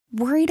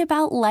Worried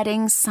about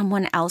letting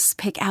someone else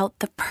pick out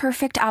the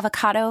perfect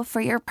avocado for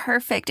your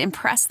perfect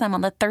impress them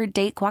on the third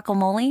date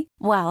guacamole?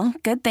 Well,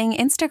 good thing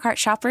Instacart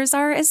shoppers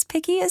are as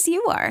picky as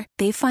you are.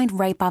 They find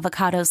ripe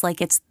avocados like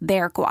it's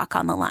their guac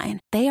on the line.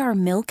 They are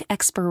milk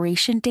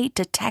expiration date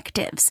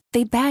detectives.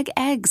 They bag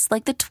eggs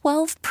like the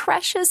 12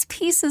 precious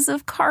pieces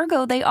of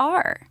cargo they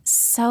are.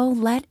 So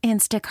let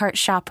Instacart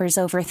shoppers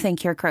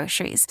overthink your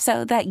groceries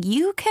so that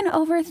you can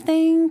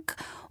overthink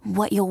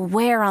what you'll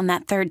wear on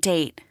that third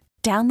date.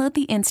 Download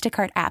the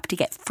Instacart app to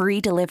get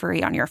free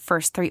delivery on your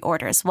first 3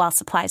 orders while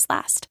supplies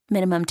last.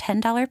 Minimum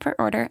 $10 per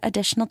order.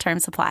 Additional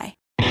terms apply.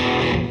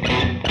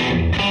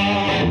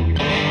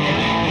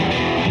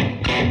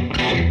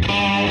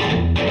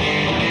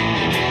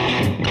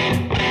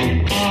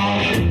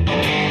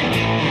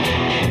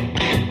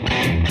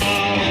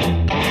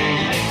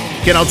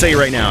 Ken, I'll tell you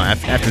right now,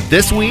 after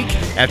this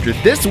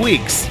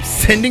week's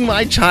sending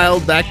my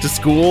child back to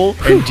school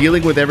and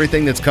dealing with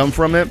everything that's come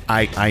from it,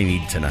 I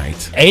need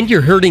tonight. And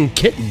you're herding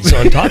kittens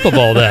on top of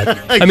all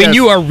that. I mean,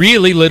 you are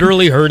really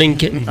literally herding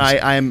kittens.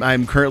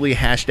 I'm currently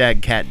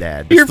 #cat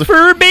dad. Your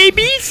fur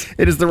babies?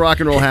 It is the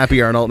Rock and Roll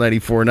Happy Hour on Alt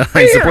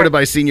 94.9, supported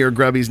by Senior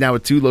Grubbies, now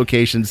with 2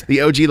 locations,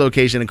 the OG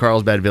location in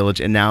Carlsbad Village,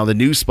 and now the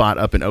new spot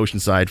up in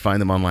Oceanside. Find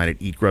them online at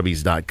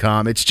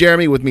eatgrubbies.com. It's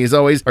Jeremy with me as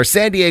always, our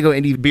San Diego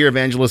indie beer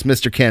evangelist,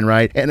 Mr. Ken,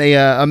 right? And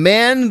a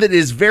man that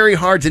is very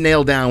hard to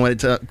nail down when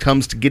it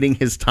comes to getting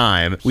his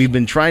time. We've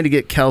been trying to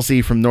get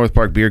Kelsey from North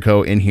Park Beer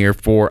Co. in here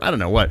for, I don't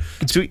know what,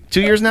 2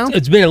 years now?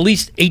 It's been at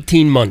least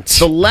 18 months.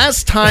 The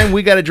last time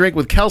we got a drink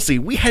with Kelsey,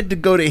 we had to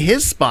go to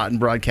his spot and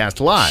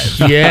broadcast live.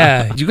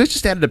 Yeah. You guys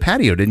just added a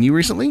patio, didn't you,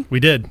 recently? We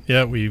did.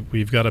 Yeah,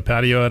 we've got a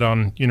patio out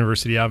on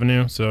University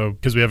Avenue. So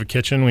because we have a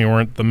kitchen, we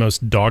weren't the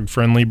most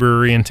dog-friendly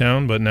brewery in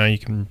town, but now you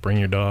can bring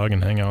your dog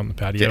and hang out in the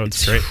patio.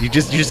 It's great. You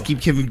just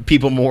keep giving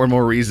people more and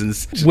more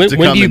reasons to when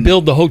come do you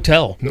build the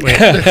hotel?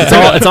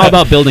 It's all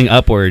about building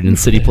upward in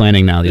city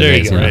planning now these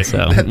days. Right.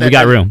 So we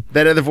got room.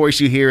 That other voice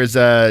you hear is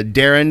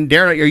Darren.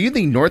 Darren, are you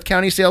the North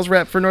County sales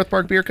rep for North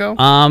Park Beer Co.?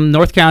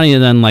 North County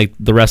and then like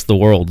the rest of the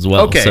world as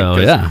well. Okay, so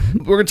yeah.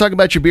 We're going to talk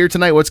about your beer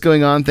tonight, what's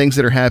going on, things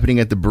that are happening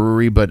at the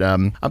brewery, but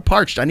I'm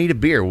parched. I need a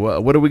beer.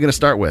 What are we going to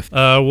start with?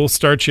 We'll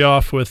start you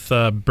off with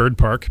Bird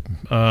Park.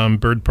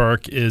 Bird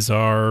Park is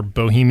our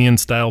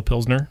Bohemian-style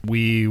Pilsner.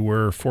 We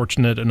were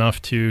fortunate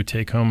enough to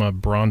take home a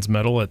bronze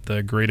medal at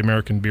the Great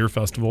American Beer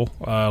Festival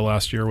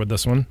last year with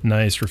this one.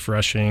 Nice,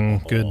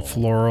 refreshing, good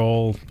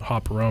floral,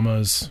 hop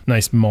aromas,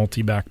 nice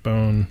malty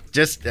backbone.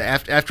 Just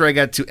after I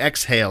got to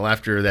exhale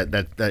after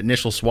that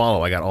initial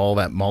swallow, I got all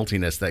that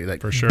maltiness.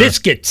 That For sure.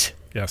 Biscuits.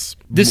 Yes.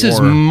 This is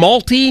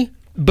malty,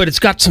 but it's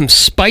got some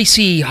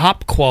spicy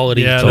hop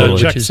quality. Yeah, to it, the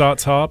which Czech is-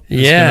 Sots hop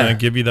is Yeah. going to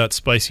give you that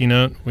spicy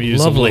note. We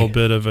use Lovely. a little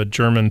bit of a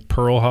German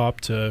pearl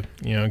hop to,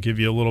 give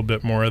you a little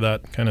bit more of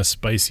that kind of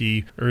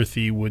spicy,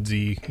 earthy,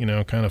 woodsy,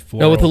 kind of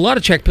floral. Now, with a lot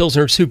of Czech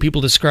Pilsners, too,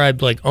 people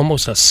describe like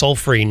almost a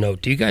sulfury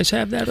note. Do you guys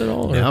have that at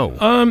all? or-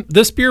 No.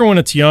 This beer, when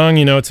it's young,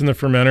 it's in the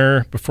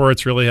fermenter before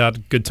it's really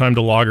had good time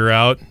to lager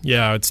out.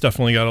 Yeah, it's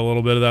definitely got a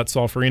little bit of that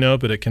sulfury note,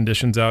 but it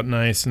conditions out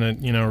nice, and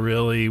it,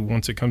 really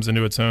once it comes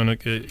into its own,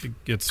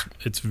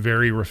 it's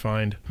very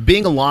refined.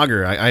 Being a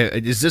lager,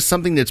 is this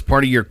something that's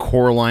part of your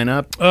core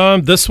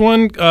lineup? This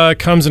one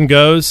comes and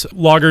goes.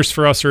 Lagers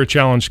for us are a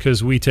challenge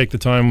because we take the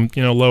time,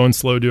 low and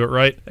slow, do it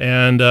right,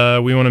 and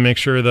we want to make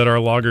sure that our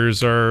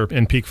lagers are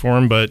in peak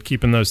form. But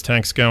keeping those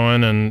tanks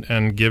going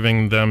and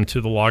giving them to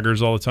the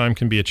lagers all the time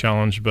can be a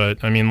challenge. But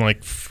I mean,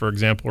 like for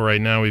example,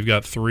 right now we've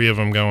got 3 of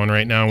them going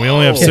right now. We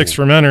only have 6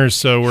 fermenters,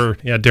 so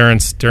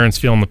Darren's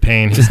feeling the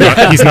pain. He's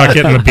not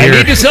getting the beer. I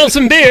need to sell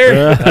some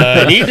beer.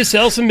 I need to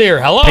sell some beer.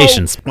 Hello.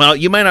 Patience. Well,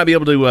 you might not be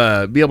able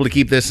to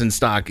keep this in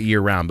stock year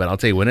round, but I'll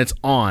tell you, when it's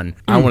on,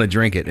 I want to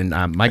drink it. And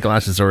my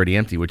glass is already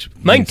empty, which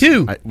Mine means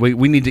too.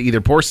 We need to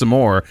either pour some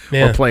more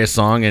Yeah. or play a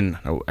song, and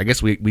I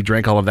guess we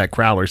drank all of that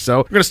Crowler. So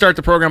we're going to start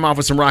the program off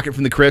with some Rocket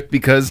from the Crypt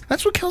because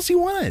that's what Kelsey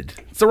wanted.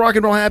 It's the Rock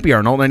and Roll Happy Hour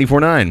on Alt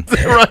 94.9.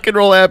 The Rock and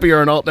Roll Happy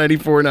Hour on Alt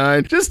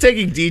 94.9. Just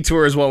taking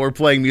detours while we're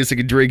playing music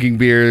and drinking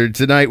beer.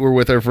 Tonight we're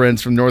with our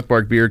friends from North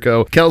Park Beer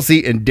Co.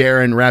 Kelsey and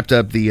Darren wrapped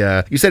up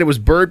the, you said it was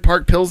Bird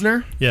Park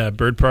Pilsner? Yeah,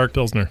 Bird Park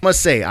Pilsner. I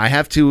must say, I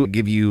have to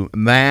give you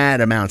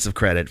mad amounts of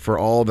credit for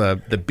all the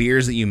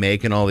beers that you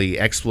make and all the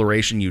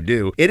exploration you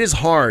do. It is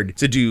hard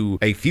to do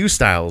a few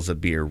styles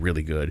of beer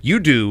really good. You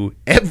do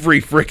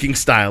every freaking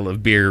style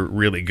of beer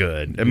really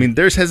good. I mean,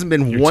 there's hasn't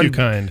been You're one. too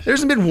kind. There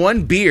hasn't been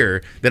one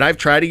beer that I've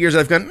tried in years that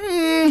I've gone,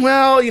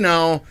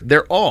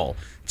 they're all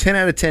 10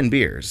 out of 10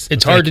 beers.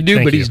 It's hard to do,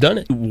 thank but you. he's done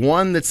it.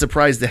 One that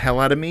surprised the hell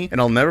out of me, and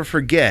I'll never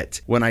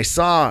forget when I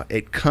saw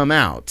it come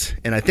out,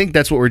 and I think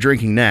that's what we're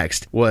drinking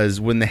next, was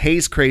when the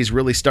haze craze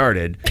really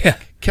started. Yeah.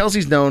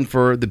 Kelsey's known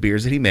for the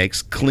beers that he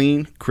makes,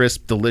 clean,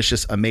 crisp,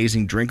 delicious,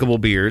 amazing, drinkable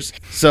beers.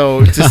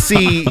 So to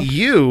see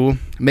you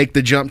make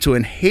the jump to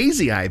a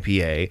hazy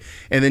IPA,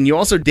 and then you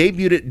also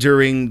debuted it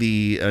during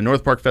the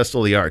North Park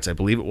Festival of the Arts, I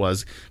believe it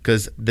was,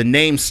 because the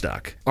name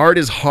stuck. Art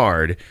is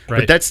hard, but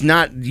Right. that's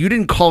not, you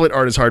didn't call it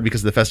Art is Hard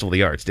because of the Festival of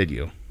the Arts, did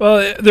you?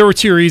 Well, there were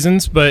two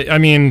reasons, but I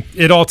mean,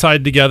 it all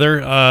tied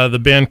together. The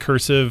band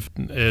Cursive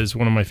is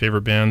one of my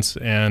favorite bands,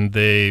 and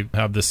they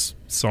have this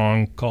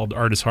song called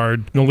Art is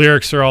Hard. And the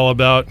lyrics are all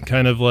about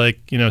kind of like,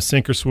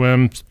 sink or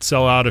swim,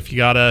 sell out if you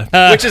gotta.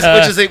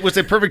 Was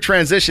a perfect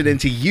transition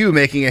into you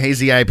making a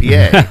hazy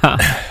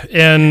IPA.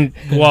 And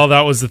while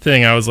that was the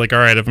thing, I was like, all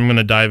right, if I'm going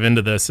to dive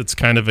into this, it's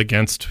kind of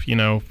against,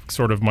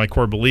 sort of my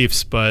core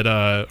beliefs, but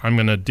I'm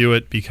going to do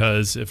it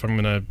because if I'm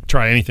going to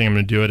try anything, I'm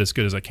going to do it as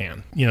good as I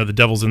can. The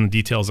devil's in the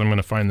details. I'm going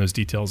to find those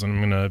details and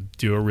I'm going to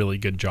do a really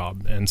good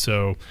job. And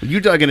so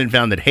you dug in and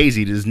found that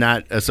hazy does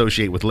not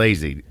associate with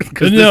lazy.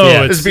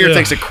 No, this beer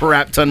takes a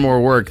crap ton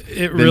more work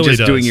than really just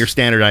does. doing your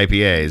standard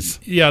IPAs.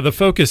 Yeah, the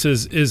focus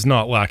is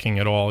not lacking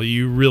at all.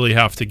 You really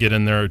have to get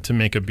in there to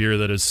make a beer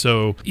that is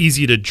so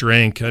easy to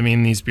drink. I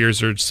mean, these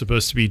beers are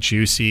supposed to be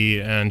juicy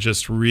and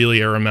just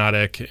really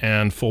aromatic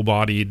and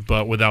full-bodied,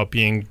 but without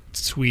being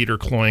sweet or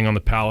cloying on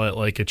the palate.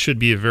 Like, it should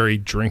be a very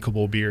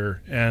drinkable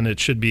beer, and it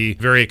should be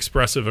very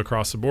expressive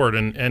across the board,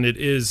 and it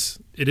is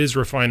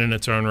refined in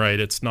its own right.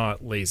 It's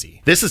not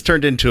lazy. This has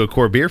turned into a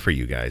core beer for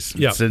you guys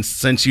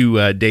since you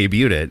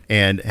debuted it.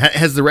 And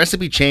has the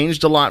recipe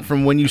changed a lot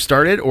from when you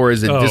started, or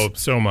is it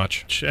so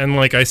much? And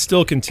I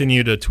still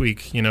continue to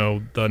tweak,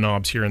 the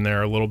knobs here and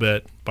there a little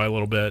bit by a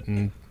little bit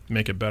and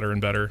make it better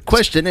and better.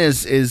 Question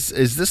is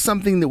this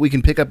something that we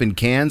can pick up in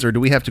cans, or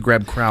do we have to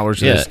grab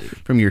crowlers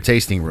from your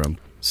tasting room?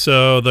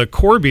 So the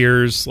core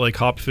beers like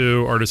Hop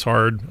Fu, Art is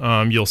Hard,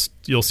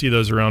 you'll see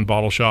those around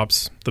bottle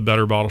shops, the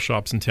better bottle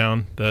shops in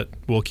town that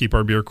will keep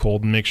our beer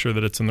cold and make sure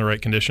that it's in the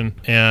right condition.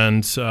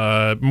 And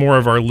more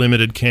of our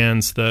limited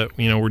cans that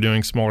we're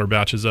doing smaller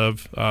batches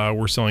of,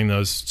 we're selling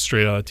those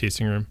straight out of the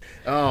tasting room.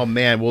 Oh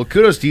man, well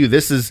kudos to you.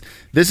 This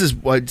is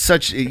what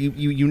such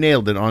you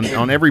nailed it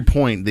on every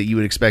point that you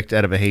would expect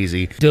out of a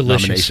hazy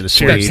delicious, nomination of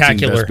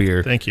spectacular best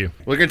beer. Thank you.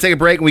 We're gonna take a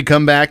break and we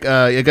come back.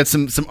 I got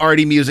some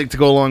arty music to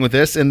go along with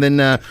this, and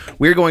then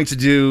we're going to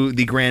do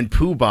the grand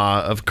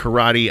poobah of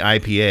karate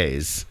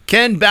IPAs.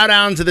 Ken, bow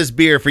down to this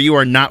beer, for you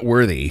are not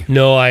worthy.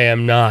 No, I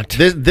am not.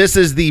 This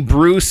is the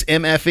Bruce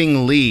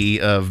MFing Lee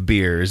of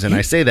beers, and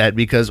I say that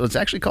because it's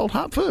actually called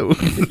Hop Fu.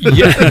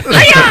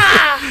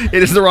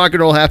 It is the Rock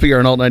and Roll Happy Hour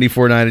on Alt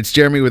 94.9. It's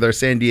Jeremy with our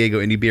San Diego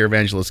indie beer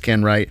evangelist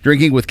Ken Wright,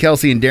 drinking with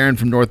Kelsey and Darren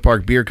from North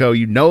Park Beer Co.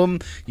 You know them,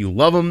 you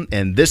love them,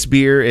 and this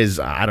beer is,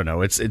 I don't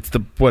know, it's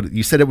the, what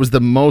you said, it was the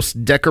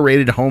most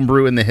decorated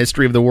homebrew in the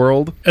history of the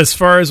world? As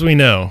far as we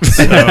know.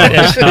 So,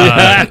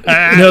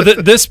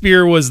 this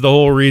beer was the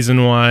whole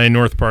reason why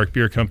North Park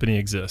Beer Company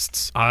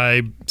exists.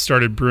 I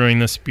started brewing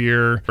this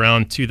beer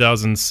around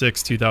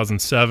 2006,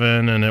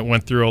 2007, and it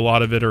went through a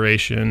lot of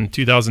iteration.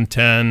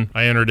 2010,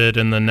 I entered it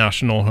in the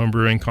National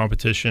Homebrewing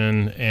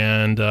Competition,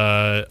 and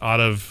out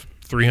of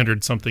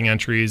 300-something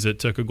entries, it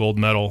took a gold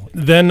medal.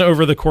 Then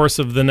over the course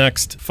of the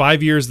next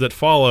 5 years that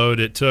followed,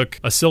 it took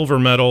a silver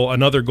medal,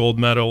 another gold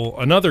medal,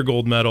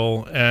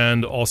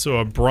 and also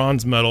a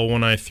bronze medal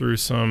when I threw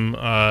some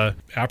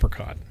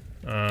apricot.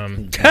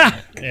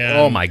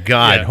 Oh my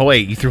God! Yeah.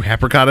 Wait, you threw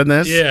apricot in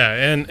this?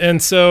 Yeah,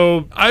 and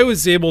so I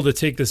was able to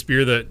take this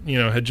beer that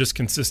had just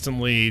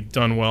consistently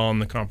done well on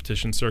the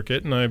competition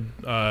circuit, and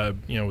I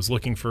was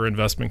looking for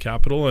investment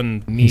capital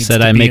and he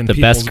said I make the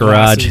best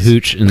garage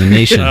hooch in the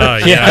nation. I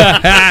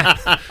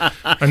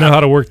know how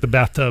to work the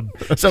bathtub.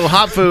 So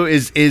Hop Fu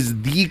is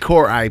the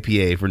core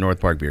IPA for North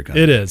Park Beer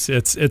Company. It is.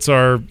 It's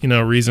our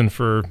reason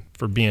for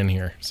being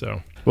here.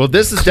 So. Well,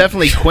 this is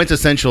definitely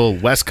quintessential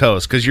West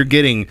Coast because you're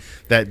getting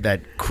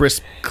that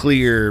crisp,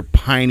 clear,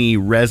 piney,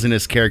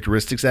 resinous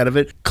characteristics out of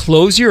it.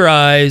 Close your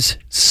eyes,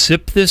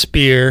 sip this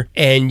beer,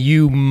 and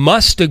you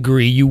must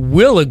agree, you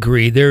will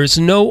agree, there's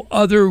no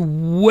other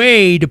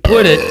way to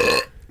put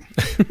it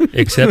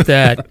except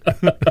that.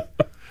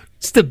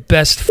 It's the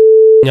best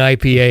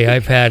IPA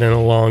I've had in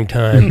a long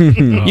time.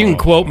 You can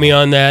quote me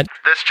on that.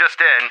 This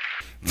just in.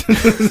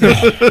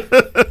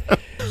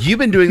 You've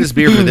been doing this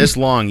beer for this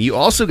long. You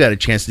also got a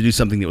chance to do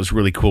something that was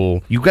really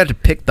cool. You got to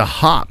pick the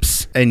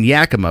hops and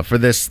Yakima for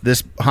this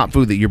Hop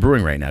Fu that you're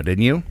brewing right now,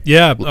 didn't you?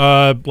 Yeah.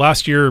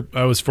 Last year,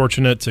 I was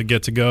fortunate to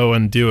get to go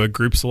and do a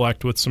group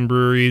select with some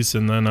breweries.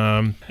 And then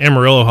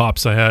Amarillo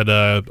hops I had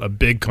a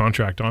big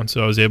contract on,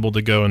 so I was able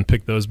to go and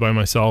pick those by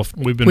myself.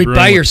 We've been brewing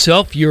by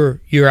yourself?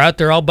 You're out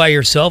there all by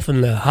yourself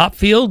in the hop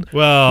field?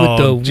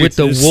 Well, with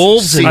the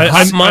wolves and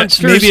hop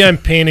monsters? Maybe I'm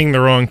painting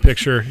the wrong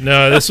picture.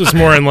 No, this was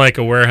more in like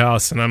a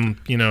warehouse, and I'm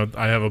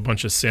I have a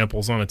bunch of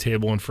samples on a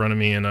table in front of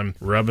me, and I'm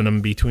rubbing them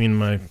between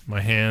my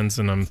hands,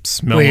 and I'm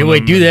smelling them.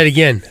 Wait, do that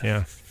again.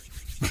 Yeah.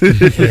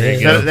 There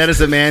you go. That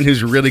is a man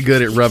who's really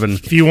good at rubbing.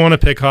 If you want to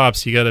pick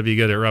hops, you got to be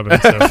good at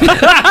rubbing. So.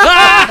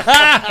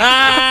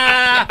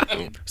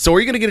 So are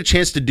you going to get a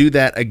chance to do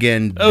that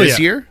again Oh, this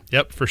yeah. year?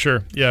 Yep, for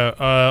sure. Yeah,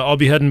 I'll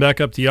be heading back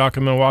up to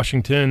Yakima,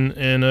 Washington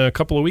in a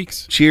couple of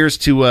weeks. Cheers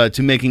to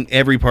making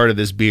every part of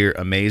this beer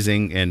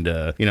amazing, and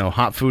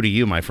hot food to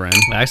you, my friend.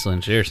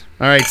 Excellent. Cheers.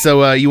 All right,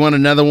 so you want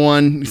another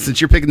one?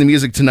 Since you're picking the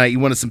music tonight, you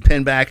wanted some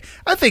Pinback.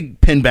 I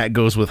think Pinback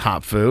goes with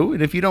Hop Foo,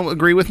 and if you don't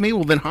agree with me,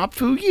 well then Hop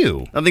Foo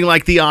you. Nothing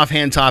like the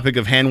offhand topic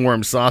of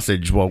handworm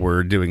sausage while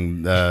we're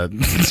doing. Yeah,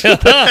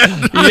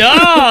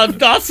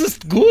 das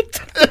ist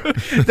gut.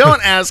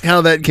 Don't ask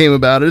how that came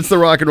about. It's the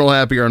Rock and Roll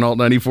Happy Hour on Alt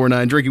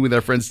 94.9, drinking with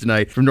our friends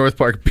tonight from North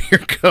Park Beer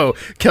Co.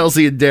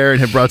 Kelsey and Darren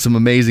have brought some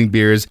amazing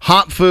beers.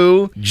 Hop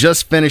Foo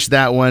just finished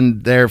that one,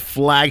 their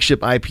flagship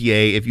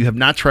IPA. If you have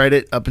not tried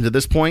it up until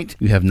this point,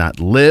 you have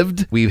not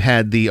lived. We've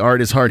had the Art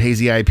is Hard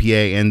Hazy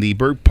IPA and the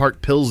Bird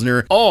Park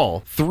Pilsner, all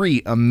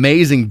three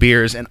amazing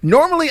beers. And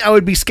normally I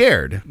would be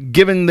scared,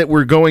 given that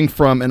we're going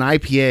from an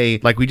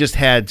IPA like we just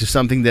had to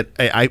something that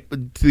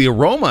the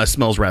aroma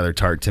smells rather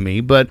tart to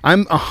me, but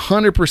I'm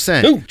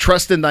 100%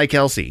 trust in thy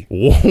Kelsey.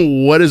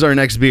 What is our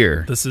next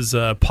beer? This is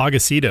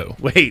Pagacito.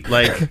 Wait,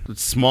 like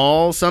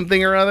small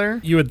something or other?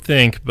 You would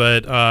think,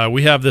 but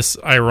we have this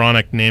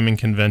ironic naming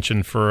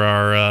convention for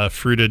our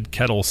fruited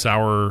kettle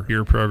sour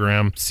beer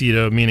program.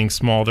 Cito meaning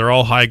small. They're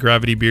all high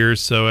gravity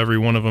beers, so every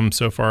one of them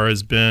so far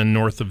has been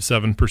north of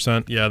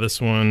 7%. Yeah, this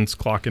one's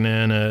clocking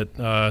in at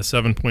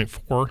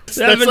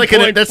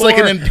 7.4. That's like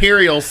an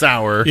imperial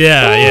sour.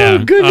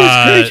 Yeah.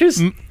 Goodness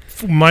gracious.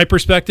 My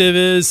perspective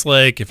is,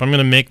 like, if I'm going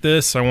to make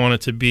this, I want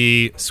it to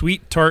be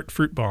sweet tart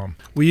fruit bomb.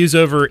 We use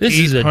over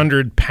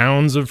 800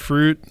 pounds of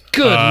fruit.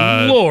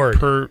 Good Lord.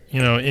 Per,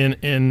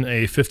 in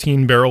a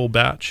 15 barrel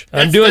batch.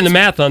 I'm doing the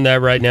math on that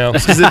right now.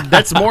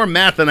 That's more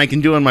math than I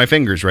can do on my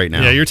fingers right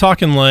now. Yeah, you're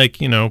talking like,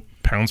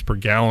 pounds per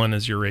gallon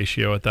is your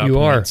ratio at that point.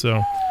 You are.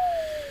 So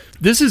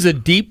This is a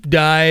deep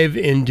dive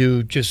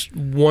into just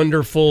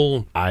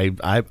wonderful. I'm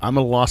at a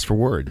loss for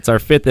words. It's our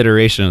fifth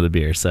iteration of the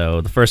beer.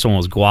 So the first one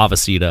was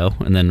Guavacito,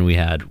 and then we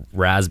had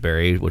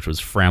Raspberry, which was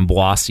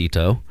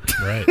Framboisito.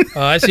 right.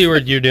 I see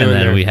what you're doing And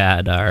then there. we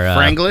had our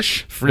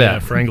Franglish?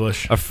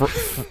 Franglish.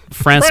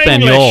 France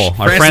Spagnol.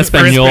 Our France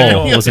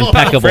Spagnol was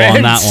impeccable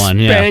on that one.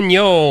 Yeah.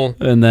 Spagnol.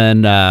 And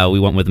then we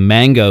went with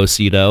Mango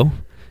Cito.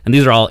 And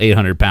these are all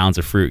 800 pounds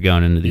of fruit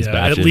going into these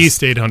batches. At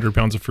least 800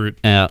 pounds of fruit.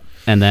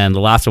 And then the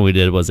last one we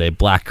did was a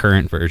black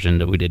currant version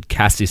that we did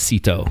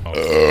Casticito.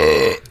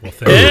 Well,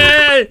 thank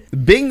you.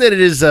 Being that it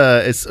is,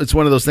 it's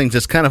one of those things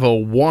that's kind of a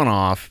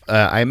one-off,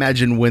 I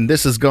imagine when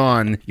this is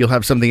gone, you'll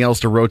have something else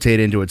to rotate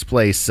into its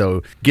place.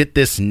 So get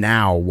this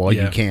now while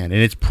you can.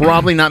 And it's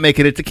probably not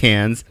making it to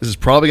cans. This is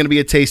probably going to be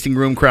a tasting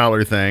room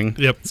crowler thing.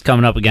 Yep. It's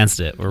coming up against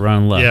it. We're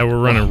running low. Yeah,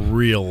 we're running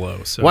real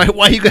low. So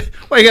Why you got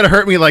to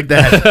hurt me like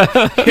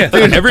that?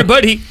 Dude,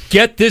 everybody,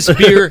 get this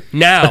beer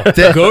now.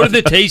 Go to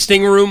the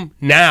tasting room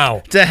now.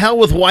 To hell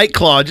with White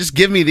Claw. Just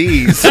give me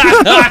these.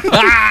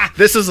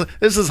 This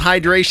is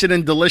hydration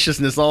and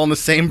deliciousness all in the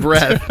same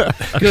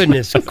breath.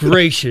 Goodness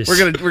gracious.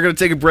 We're gonna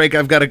take a break.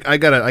 I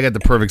got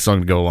the perfect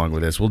song to go along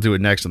with this. We'll do it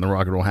next on the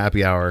Rock and Roll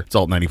Happy Hour. It's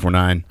Alt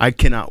 94.9. I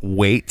cannot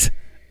wait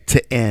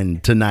to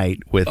end tonight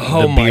with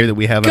the beer that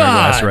we have in our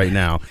glass right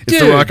now. It's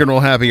the Rock and Roll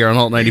Happy Hour on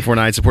Alt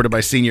 94.9, supported by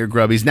Senior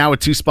Grubbies. Now with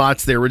two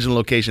spots, the original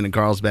location in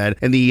Carlsbad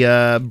and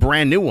the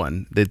brand new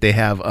one that they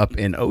have up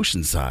in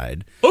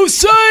Oceanside.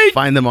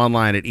 Find them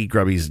online at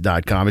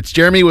eatgrubbies.com. It's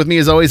Jeremy with me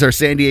as always, our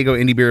San Diego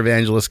indie beer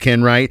evangelist,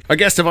 Ken Wright. Our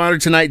guest of honor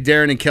tonight,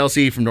 Darren and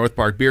Kelsey from North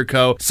Park Beer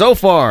Co. So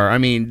far, I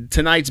mean,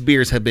 tonight's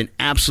beers have been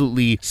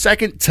absolutely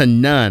second to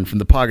none, from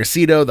the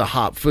Pagacito, the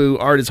Hop Foo,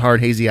 Art is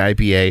Hard Hazy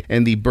IPA,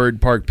 and the Bird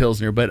Park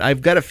Pilsner. But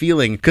I've got a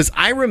feeling, because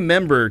I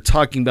remember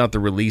talking about the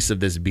release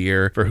of this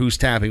beer for Who's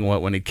Tapping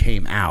What when it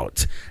came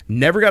out.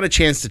 Never got a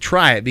chance to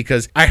try it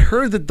because I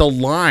heard that the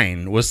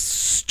line was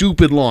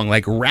stupid long,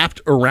 like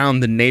wrapped around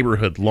the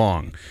neighborhood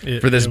long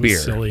for this beer.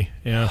 Silly,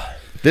 yeah.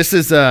 This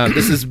is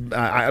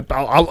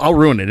I'll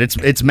ruin it.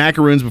 It's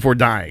macaroons before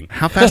dying.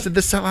 How fast did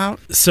this sell out?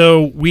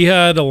 So we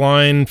had a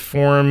line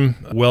form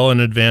well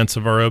in advance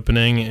of our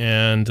opening,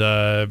 and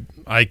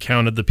I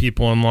counted the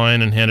people in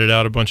line and handed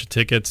out a bunch of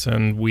tickets,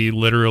 and we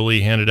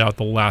literally handed out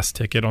the last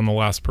ticket on the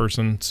last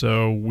person.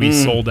 So we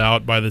sold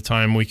out by the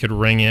time we could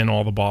ring in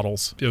all the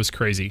bottles. It was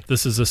crazy.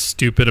 This is a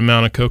stupid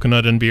amount of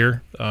coconut in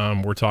beer.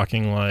 We're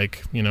talking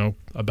like,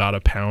 about a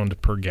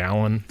pound per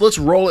gallon. Let's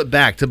roll it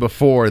back to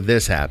before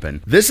this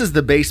happened. This is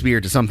the base beer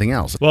to something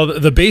else. Well,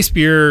 the base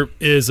beer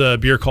is a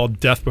beer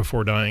called Death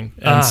Before Dying.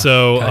 And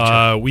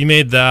gotcha. We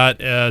made that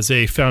as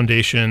a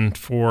foundation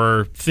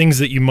for things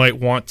that you might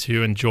want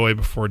to enjoy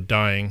before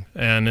dying.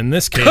 And in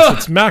this case,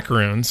 it's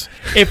macaroons.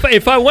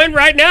 If I went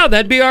right now,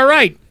 that'd be all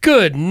right.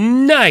 Good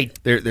night.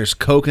 There's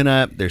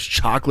coconut, there's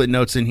chocolate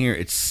notes in here.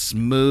 It's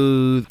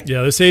smooth.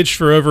 Yeah, this aged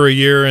for over a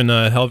year in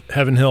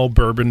Heaven Hill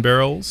bourbon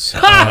barrels.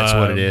 That's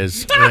what it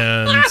is.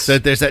 And So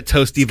there's that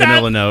toasty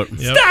vanilla note.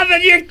 Yep. Stop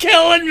it, you're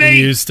killing We me.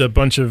 used a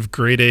bunch of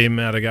grade A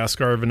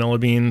Madagascar vanilla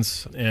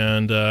beans,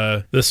 and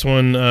this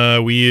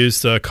one we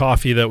used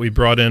coffee that we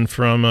brought in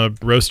from a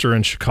roaster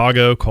in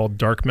Chicago called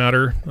Dark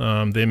Matter.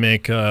 They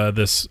make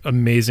this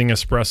amazing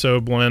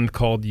espresso blend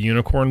called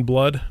Unicorn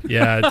Blood.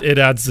 Yeah, it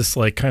adds this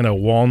like kind of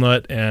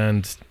walnut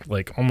and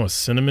like almost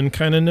cinnamon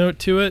kind of note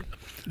to it.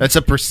 That's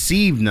a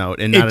perceived note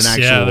and not an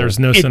actual. Yeah, there's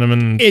no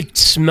cinnamon. It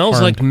smells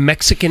harmed. like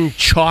Mexican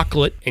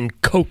chocolate and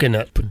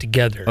coconut put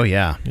together. Oh,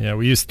 yeah. Yeah,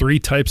 we use 3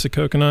 types of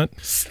coconut.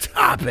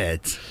 Stop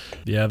it.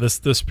 Yeah, this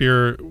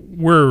beer,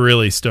 we're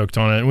really stoked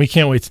on it, and we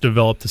can't wait to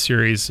develop the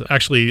series.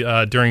 Actually,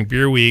 during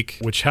Beer Week,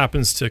 which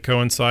happens to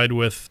coincide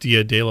with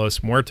Dia de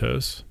los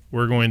Muertos,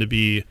 we're going to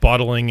be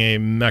bottling a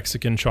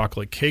Mexican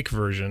chocolate cake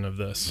version of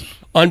this.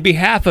 On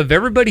behalf of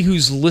everybody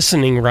who's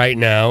listening right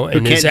now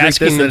and can't is drink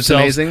asking this and it's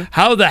themselves, amazing?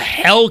 how the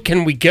hell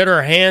can we get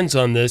our hands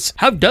on this?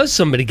 How does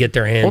somebody get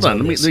their hands Hold on.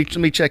 on Let this?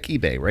 me check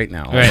eBay right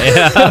now.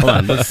 Right. Hold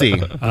on. Let's see.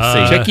 Let's see.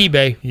 Check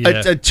eBay. Yeah,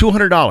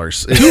 $200.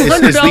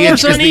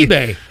 $200 on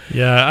eBay.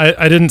 yeah,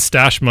 I didn't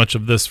stash much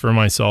of this for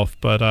myself,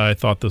 but I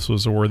thought this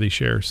was a worthy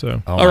share.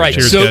 So, Oh, All right,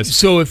 Cheers, so guys.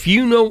 so if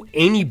you know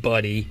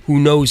anybody who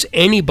knows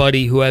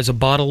anybody who has a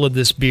bottle of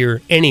this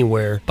beer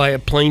anywhere, buy a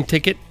plane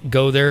ticket,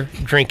 go there,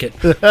 drink it.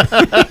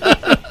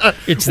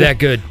 It's that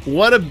good.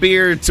 What a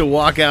beer to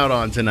walk out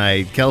on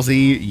tonight. Kelsey,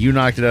 you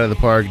knocked it out of the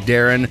park.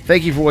 Darren,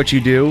 thank you for what you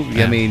do.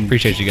 I mean,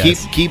 appreciate you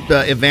guys. Keep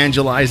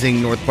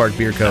evangelizing North Park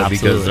Beer Co.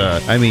 because,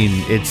 Absolutely. I mean,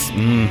 it's,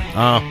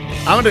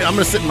 I'm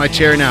gonna sit in my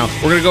chair now.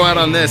 We're going to go out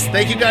on this.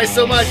 Thank you guys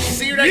so much.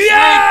 See you next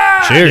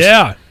week. Cheers.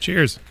 yeah,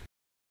 cheers.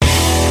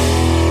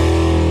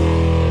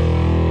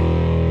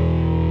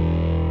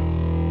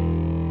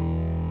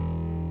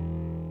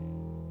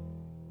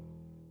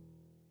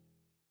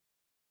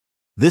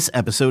 This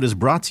episode is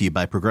brought to you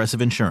by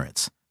Progressive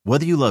Insurance.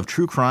 Whether you love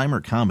true crime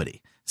or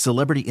comedy,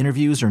 celebrity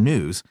interviews or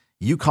news,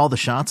 you call the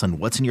shots on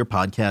what's in your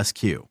podcast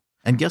queue.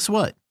 And guess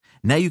what?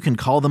 Now you can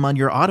call them on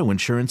your auto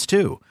insurance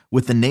too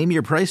with the Name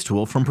Your Price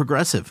tool from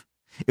Progressive.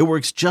 It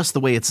works just the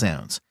way it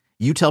sounds.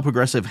 You tell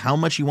Progressive how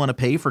much you want to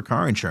pay for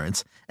car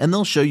insurance, and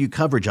they'll show you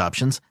coverage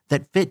options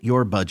that fit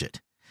your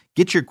budget.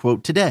 Get your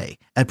quote today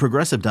at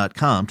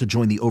Progressive.com to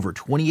join the over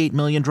 28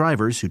 million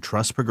drivers who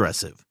trust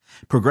Progressive.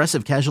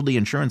 Progressive Casualty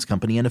Insurance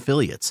Company and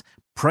Affiliates.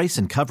 Price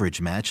and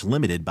coverage match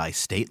limited by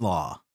state law.